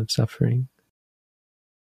cessation of suffering.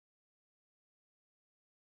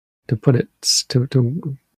 To put it,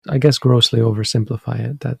 to I guess grossly oversimplify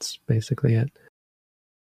it, that's basically it.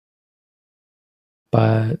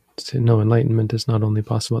 But no, enlightenment is not only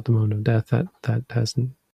possible at the moment of death.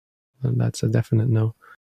 That's a definite no.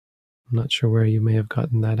 I'm not sure where you may have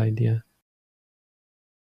gotten that idea.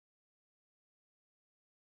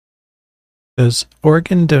 Does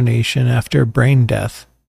organ donation after brain death,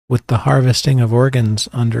 with the harvesting of organs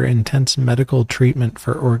under intense medical treatment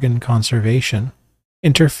for organ conservation,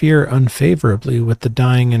 interfere unfavorably with the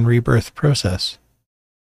dying and rebirth process?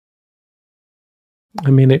 I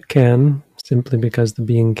mean, it can, simply because the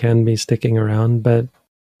being can be sticking around, but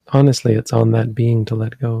honestly, it's on that being to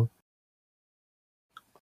let go.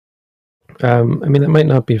 I mean, that might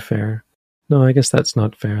not be fair. No, I guess that's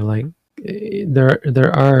not fair. Like,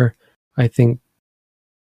 there are, I think,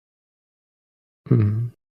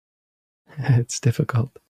 it's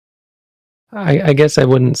difficult. I guess I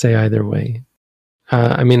wouldn't say either way.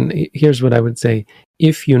 I mean, here's what I would say.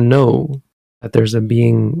 If you know that there's a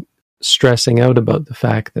being stressing out about the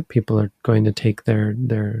fact that people are going to take their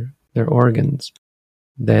organs,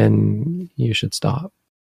 then you should stop.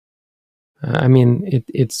 I mean,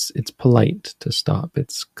 it's polite to stop.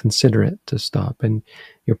 It's considerate to stop, and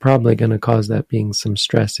you're probably going to cause that being some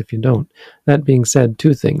stress if you don't. That being said,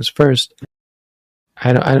 two things. First,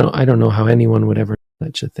 I don't know how anyone would ever do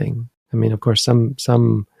such a thing. I mean, of course,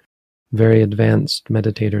 some very advanced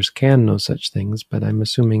meditators can know such things, but I'm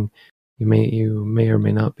assuming you may or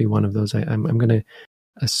may not be one of those. I'm going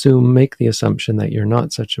to make the assumption that you're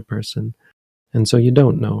not such a person. And so you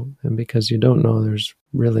don't know. And because you don't know, there's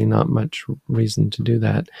really not much reason to do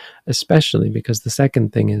that, especially because the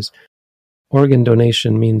second thing is organ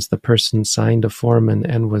donation means the person signed a form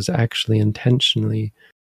and was actually intentionally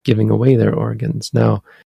giving away their organs. Now,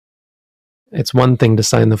 it's one thing to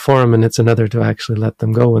sign the form and it's another to actually let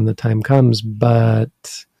them go when the time comes,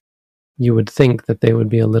 but you would think that they would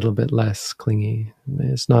be a little bit less clingy.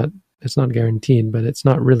 It's not guaranteed, but it's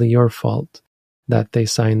not really your fault that they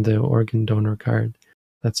signed the organ donor card.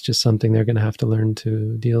 That's just something they're going to have to learn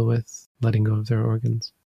to deal with, letting go of their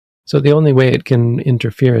organs. So the only way it can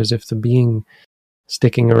interfere is if the being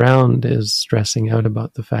sticking around is stressing out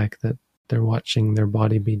about the fact that they're watching their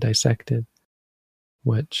body be dissected,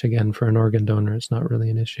 which again, for an organ donor, is not really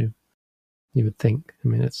an issue. You would think. I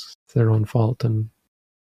mean, it's their own fault, and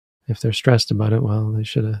if they're stressed about it, well, they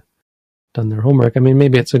should have done their homework. I mean,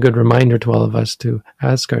 maybe it's a good reminder to all of us to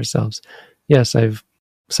ask ourselves, yes, I've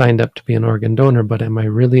signed up to be an organ donor, but am I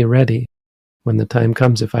really ready when the time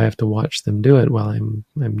comes if I have to watch them do it while I'm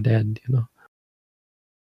dead, you know?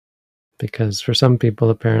 Because for some people,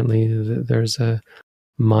 apparently, there's a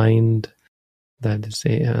mind that is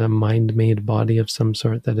a mind-made body of some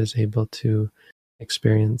sort that is able to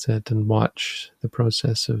experience it and watch the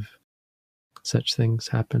process of such things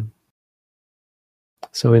happen.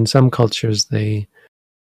 So in some cultures, they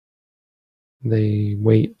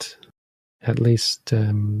wait at least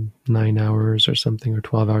 9 hours or something, or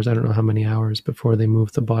 12 hours. I don't know how many hours before they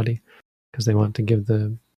move the body, because they want to give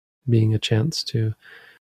the being a chance to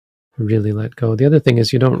really let go. The other thing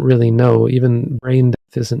is you don't really know. Even brain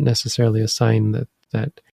death isn't necessarily a sign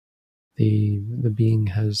that the being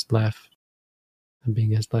has left, the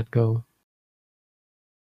being has let go.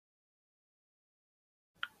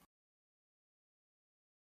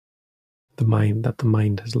 The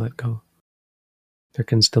mind has let go. There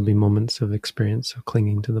can still be moments of experience of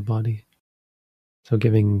clinging to the body. So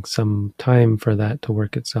giving some time for that to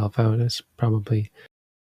work itself out is probably,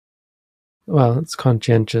 well, it's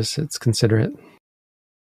conscientious, it's considerate.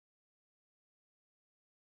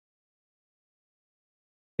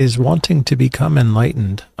 Is wanting to become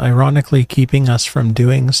enlightened ironically keeping us from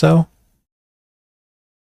doing so?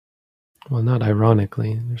 Well, not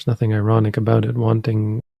ironically. There's nothing ironic about it.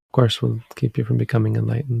 Wanting, of course, will keep you from becoming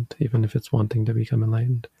enlightened, even if it's wanting to become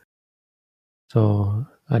enlightened. So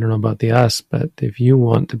I don't know about the us, but if you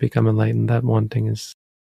want to become enlightened, that wanting is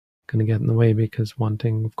going to get in the way, because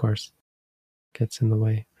wanting, of course, gets in the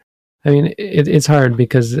way. I mean, it's hard,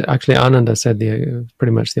 because actually Ananda said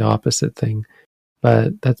pretty much the opposite thing,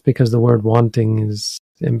 but that's because the word wanting is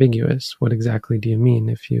ambiguous. What exactly do you mean?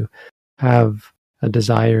 If you have a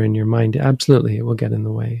desire in your mind, absolutely, it will get in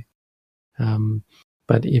the way.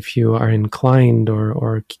 But if you are inclined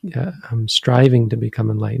or striving to become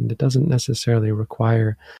enlightened, it doesn't necessarily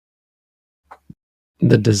require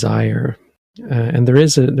the desire. And there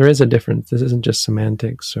is a difference. This isn't just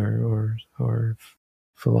semantics or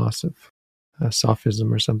philosophy,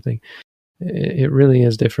 sophism or something. It really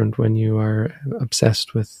is different when you are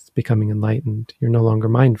obsessed with becoming enlightened. You're no longer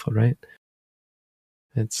mindful, right?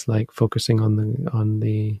 It's like focusing on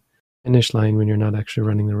the finish line when you're not actually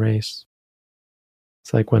running the race.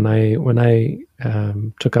 It's like when I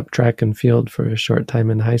took up track and field for a short time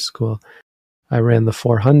in high school, I ran the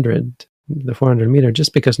 400 meter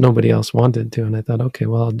just because nobody else wanted to, and I thought, okay,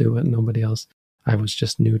 well, I'll do it. Nobody else. I was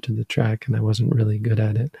just new to the track and I wasn't really good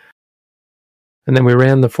at it. And then we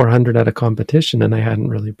ran the 400 at a competition, and I hadn't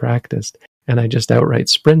really practiced, and I just outright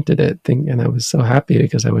sprinted it, and I was so happy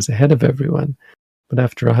because I was ahead of everyone. But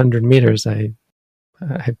after 100 meters, I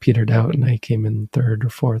petered out, and I came in third or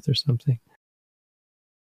fourth or something.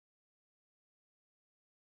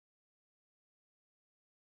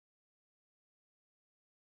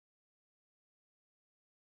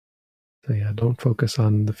 So yeah, don't focus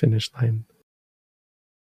on the finish line.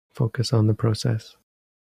 Focus on the process.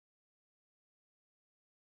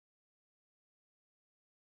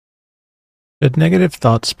 Should negative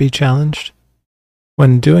thoughts be challenged?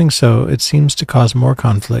 When doing so, it seems to cause more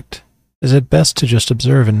conflict. Is it best to just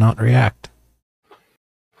observe and not react?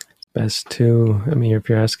 Best to, I mean, if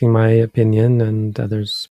you're asking my opinion and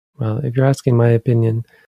others, well, if you're asking my opinion,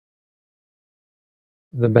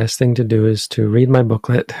 the best thing to do is to read my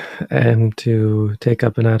booklet and to take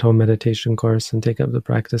up an at-home meditation course and take up the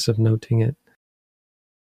practice of noting it.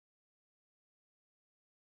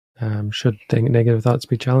 Should negative thoughts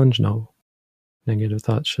be challenged? No. Negative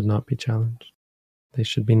thoughts should not be challenged. They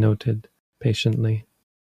should be noted patiently.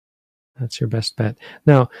 That's your best bet.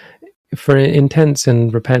 Now, for intense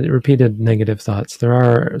and repeated negative thoughts, there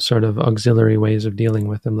are sort of auxiliary ways of dealing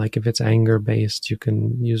with them. Like if it's anger-based, you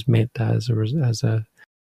can use metta as a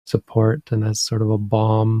support and as sort of a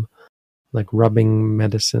balm, like rubbing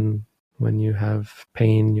medicine. When you have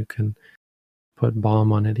pain, you can put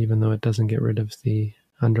balm on it, even though it doesn't get rid of the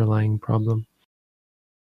underlying problem.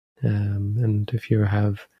 And if you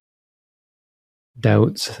have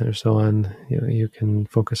doubts or so on, you can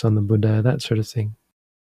focus on the Buddha, that sort of thing.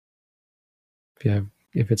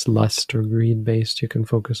 If it's lust or greed based, you can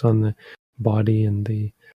focus on the body and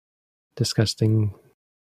the disgusting,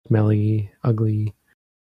 smelly, ugly,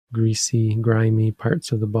 greasy, grimy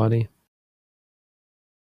parts of the body.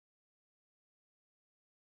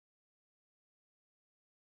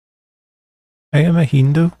 I am a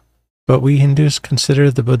Hindu, but we Hindus consider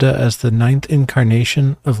the Buddha as the 9th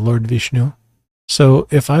incarnation of Lord Vishnu. So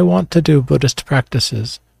if I want to do Buddhist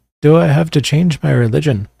practices, do I have to change my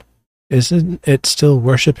religion? Isn't it still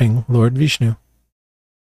worshipping Lord Vishnu?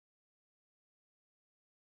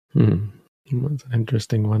 That's an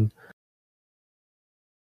interesting one.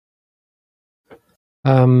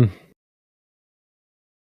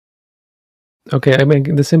 Okay, I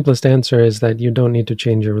mean, the simplest answer is that you don't need to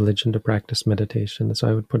change your religion to practice meditation, so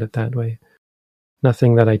I would put it that way.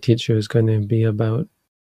 Nothing that I teach you is going to be about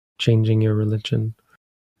changing your religion.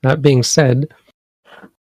 That being said,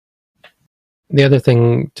 the other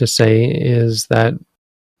thing to say is that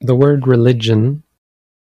the word religion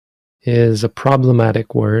is a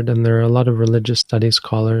problematic word, and there are a lot of religious studies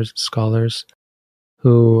scholars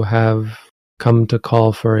who have come to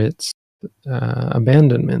call for its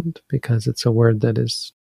abandonment, because it's a word that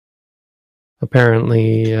is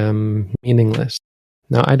apparently meaningless.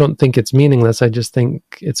 Now, I don't think it's meaningless. I just think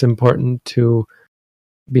it's important to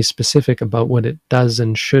be specific about what it does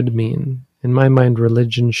and should mean. In my mind,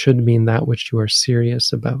 religion should mean that which you are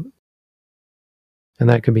serious about. And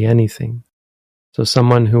that could be anything. So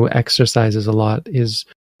someone who exercises a lot is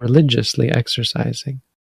religiously exercising.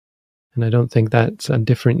 And I don't think that's a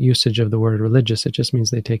different usage of the word religious. It just means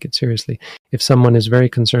they take it seriously. If someone is very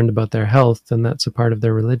concerned about their health, then that's a part of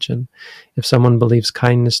their religion. If someone believes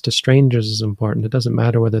kindness to strangers is important, it doesn't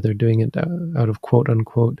matter whether they're doing it out of quote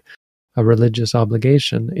unquote a religious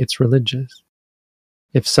obligation. It's religious.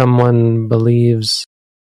 If someone believes,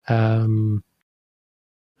 I don't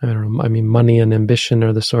know, I mean, money and ambition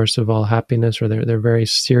are the source of all happiness, or they're very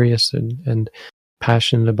serious and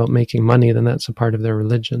passionate about making money, then that's a part of their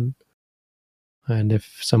religion. And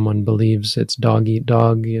if someone believes it's dog eat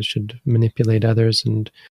dog, you should manipulate others and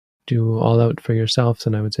do all out for yourself,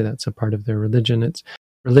 then I would say that's a part of their religion.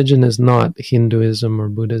 Religion is not Hinduism or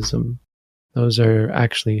Buddhism. Those are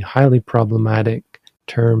actually highly problematic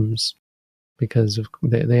terms because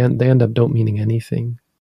they end up don't meaning anything.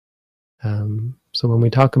 So when we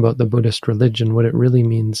talk about the Buddhist religion, what it really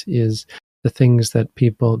means is the things that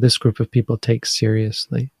this group of people take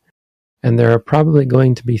seriously. And there are probably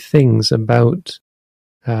going to be things about,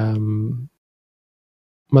 probably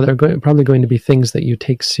going to be things that you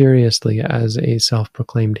take seriously as a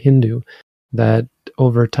self-proclaimed Hindu that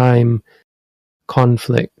over time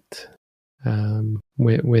conflict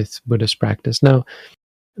with Buddhist practice. Now,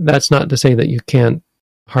 that's not to say that you can't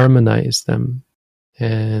harmonize them.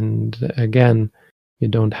 And again, you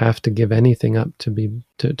don't have to give anything up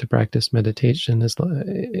to practice meditation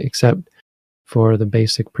except for the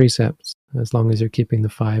basic precepts, as long as you're keeping the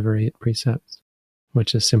 5 or 8 precepts,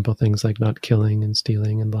 which is simple things like not killing and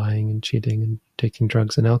stealing and lying and cheating and taking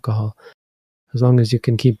drugs and alcohol. As long as you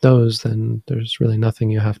can keep those, then there's really nothing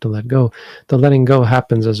you have to let go. The letting go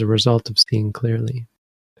happens as a result of seeing clearly.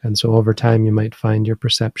 And so over time, you might find your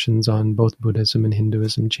perceptions on both Buddhism and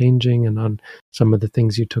Hinduism changing, and on some of the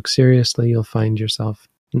things you took seriously, you'll find yourself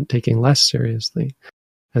taking less seriously,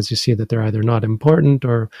 as you see that they're either not important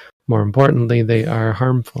or, more importantly, they are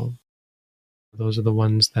harmful. Those are the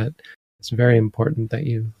ones that it's very important that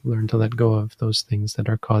you learn to let go of, those things that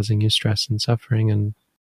are causing you stress and suffering, and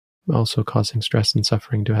also causing stress and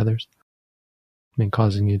suffering to others.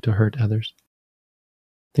 Causing you to hurt others.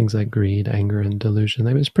 Things like greed, anger, and delusion.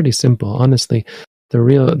 It's pretty simple. Honestly,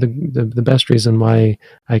 the best reason why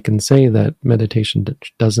I can say that meditation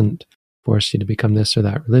doesn't force you to become this or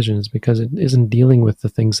that religion is because it isn't dealing with the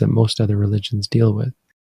things that most other religions deal with.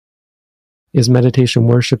 Is meditation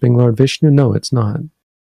worshiping Lord Vishnu? No, it's not.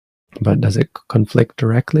 But does it conflict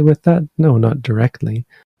directly with that? No, not directly,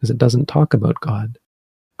 because it doesn't talk about God.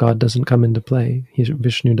 God doesn't come into play.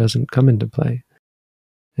 Vishnu doesn't come into play.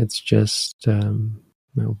 It's just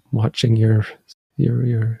watching your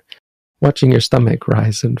stomach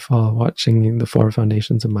rise and fall, watching the 4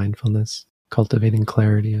 foundations of mindfulness, cultivating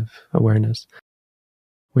clarity of awareness.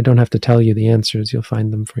 We don't have to tell you the answers. You'll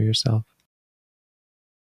find them for yourself.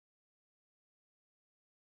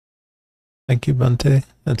 Thank you, Bhante.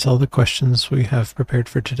 That's all the questions we have prepared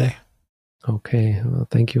for today. Okay. Well,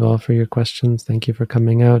 thank you all for your questions. Thank you for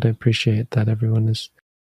coming out. I appreciate that everyone is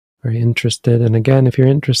very interested. And again, if you're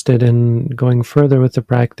interested in going further with the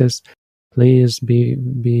practice, please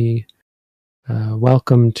be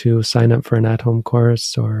welcome to sign up for an at-home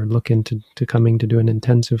course or look into coming to do an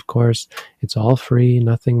intensive course. It's all free.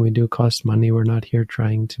 Nothing we do costs money. We're not here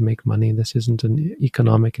trying to make money. This isn't an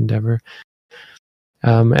economic endeavor.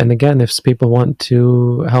 And again, if people want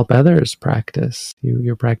to help others practice,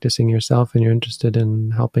 you're practicing yourself and you're interested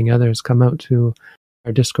in helping others, come out to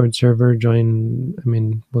our Discord server, join.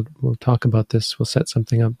 We'll talk about this. We'll set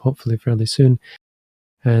something up hopefully fairly soon.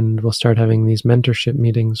 And we'll start having these mentorship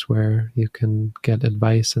meetings where you can get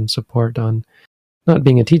advice and support on not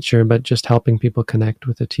being a teacher, but just helping people connect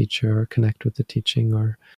with a teacher or connect with the teaching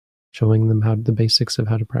or showing them the basics of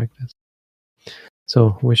how to practice.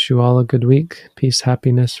 So wish you all a good week. Peace,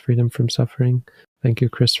 happiness, freedom from suffering. Thank you,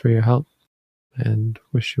 Chris, for your help. And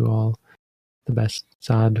wish you all the best.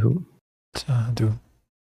 Sadhu. Sadhu.